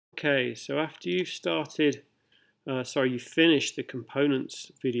Okay, so after you've you finished the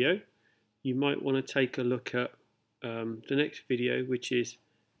components video, you might want to take a look at the next video, which is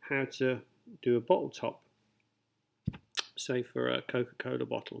how to do a bottle top, say for a Coca-Cola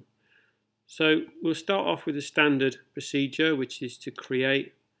bottle. So we'll start off with a standard procedure, which is to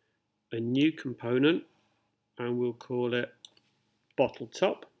create a new component, and we'll call it bottle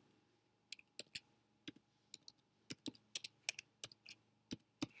top.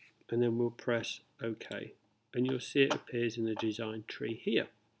 And then we'll press OK, and you'll see it appears in the design tree here.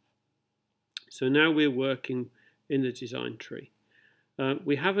 So now we're working in the design tree.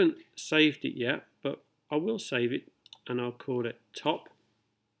 We haven't saved it yet, but I will save it, and I'll call it top,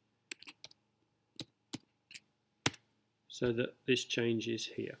 so that this changes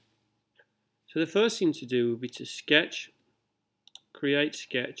here. So the first thing to do will be to create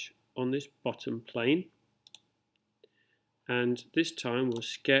sketch on this bottom plane. And this time we'll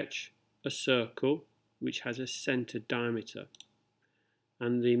sketch a circle which has a center diameter,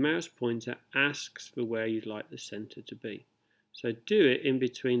 and the mouse pointer asks for where you'd like the center to be. So do it in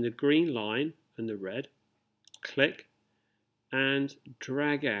between the green line and the red, click and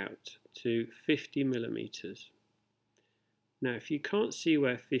drag out to 50 millimeters. Now if you can't see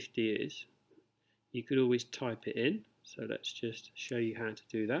where 50 is, you could always type it in. So let's just show you how to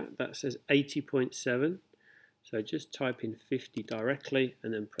do that. That says 80.7. So just type in 50 directly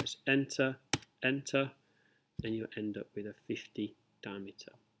and then press enter, enter, and you'll end up with a 50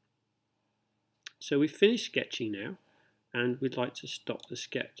 diameter. So we've finished sketching now, and we'd like to stop the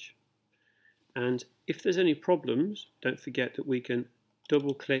sketch. And if there's any problems, don't forget that we can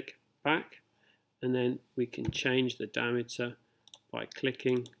double click back, and then we can change the diameter by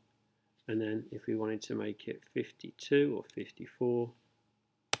clicking, and then if we wanted to make it 52 or 54,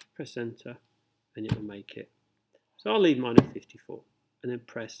 press enter and it will make it. So I'll leave mine at 54 and then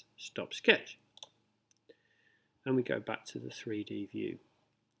press stop sketch. And we go back to the 3D view.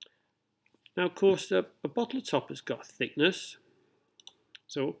 Now of course a bottle top has got a thickness,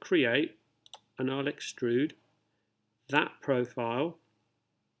 so I'll create and I'll extrude that profile,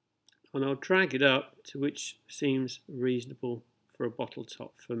 and I'll drag it up to which seems reasonable for a bottle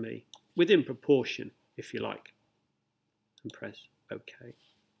top for me, within proportion if you like, and press OK.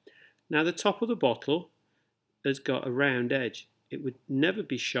 Now the top of the bottle has got a round edge. It would never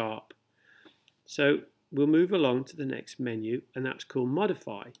be sharp. So we'll move along to the next menu, and that's called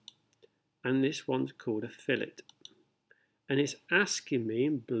modify, and this one's called a fillet, and it's asking me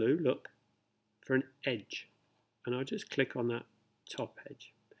in blue, look, for an edge, and I'll just click on that top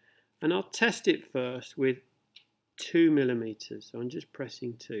edge, and I'll test it first with 2 millimeters. So I'm just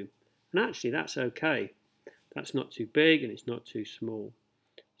pressing 2, and actually that's okay. That's not too big and it's not too small.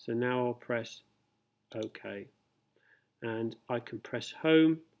 So now I'll press OK, and I can press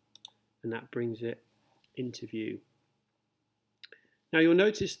home, and that brings it into view. Now you'll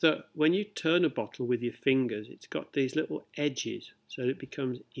notice that when you turn a bottle with your fingers, it's got these little edges, so it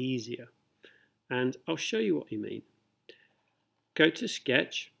becomes easier. And I'll show you what I mean. Go to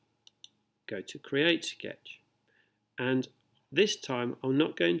sketch, go to create sketch, and this time I'm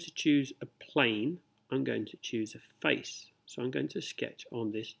not going to choose a plane, I'm going to choose a face. So I'm going to sketch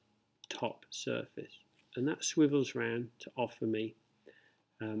on this top surface, and that swivels round to offer me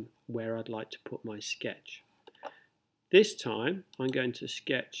where I'd like to put my sketch. This time I'm going to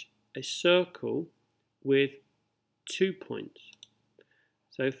sketch a circle with 2 points.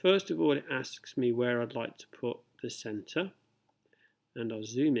 So first of all it asks me where I'd like to put the center, and I'll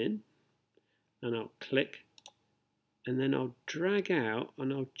zoom in and I'll click, and then I'll drag out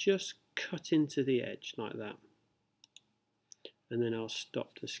and I'll just cut into the edge like that, and then I'll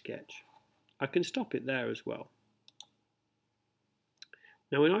stop the sketch. I can stop it there as well.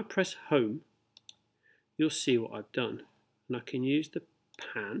 Now when I press home, you'll see what I've done, and I can use the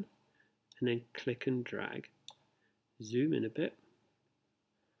pan and then click and drag, zoom in a bit,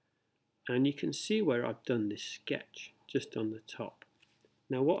 and you can see where I've done this sketch just on the top.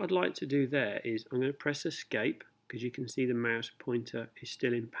 Now what I'd like to do there is I'm going to press escape, because you can see the mouse pointer is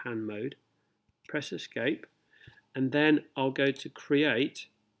still in pan mode. Press escape, and then I'll go to create,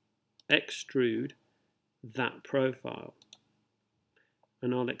 extrude that profile,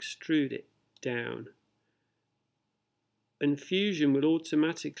 and I'll extrude it down. And Fusion will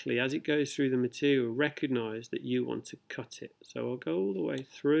automatically, as it goes through the material, recognize that you want to cut it. So I'll go all the way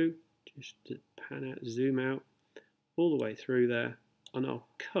through, just to pan out, zoom out, all the way through there, and I'll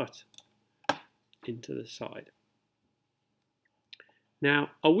cut into the side.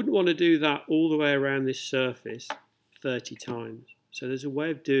 Now I wouldn't want to do that all the way around this surface 30 times. So there's a way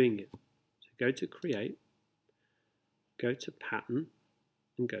of doing it. So go to create, go to pattern,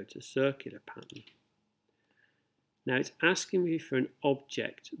 and go to circular pattern. Now it's asking me for an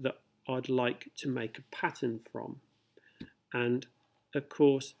object that I'd like to make a pattern from, and of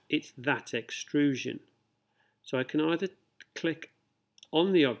course it's that extrusion. So I can either click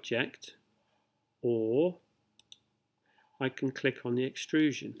on the object or I can click on the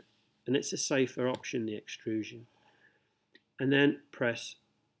extrusion, and it's a safer option, the extrusion, and then press.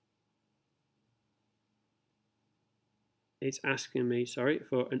 It's asking me, sorry,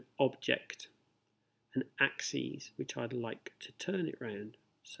 for an object, an axis, which I'd like to turn it round.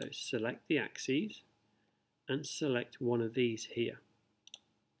 So select the axes and select one of these here.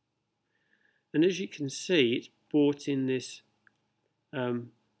 And as you can see, it's brought in this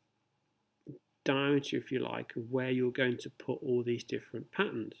diameter, if you like, of where you're going to put all these different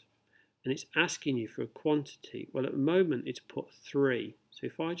patterns. And it's asking you for a quantity. Well, at the moment it's put 3. So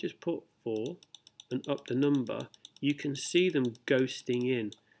if I just put 4 and up the number, you can see them ghosting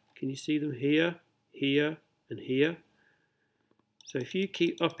in. Can you see them here, here, and here? So if you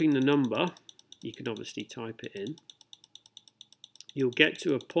keep upping the number, you can obviously type it in. You'll get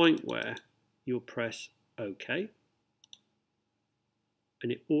to a point where you'll press OK,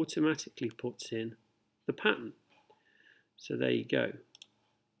 and it automatically puts in the pattern. So there you go.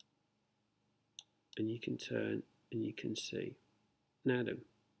 And you can turn and you can see. Now then,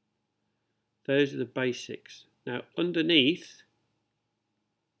 those are the basics. Now underneath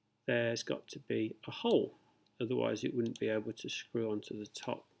there's got to be a hole, otherwise it wouldn't be able to screw onto the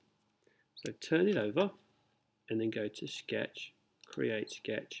top. So turn it over and then go to Sketch, Create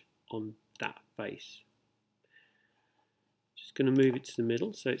Sketch on that base. Just going to move it to the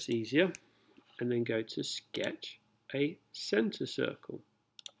middle so it's easier, and then go to Sketch a center circle.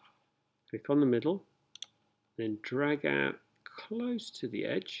 Click on the middle, then drag out close to the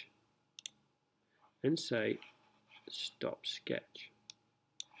edge and say Stop Sketch.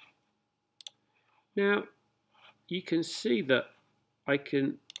 Now you can see that I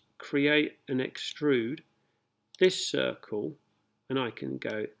can create and extrude this circle, and I can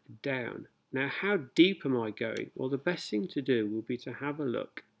go down. Now how deep am I going? Well, the best thing to do will be to have a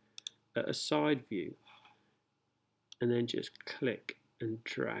look at a side view and then just click and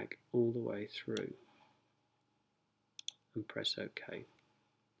drag all the way through and press OK.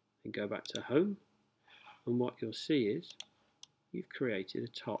 Then go back to home, and what you'll see is you've created a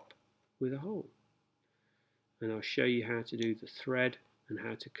top with a hole. And I'll show you how to do the thread and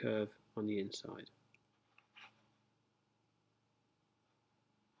how to curve on the inside.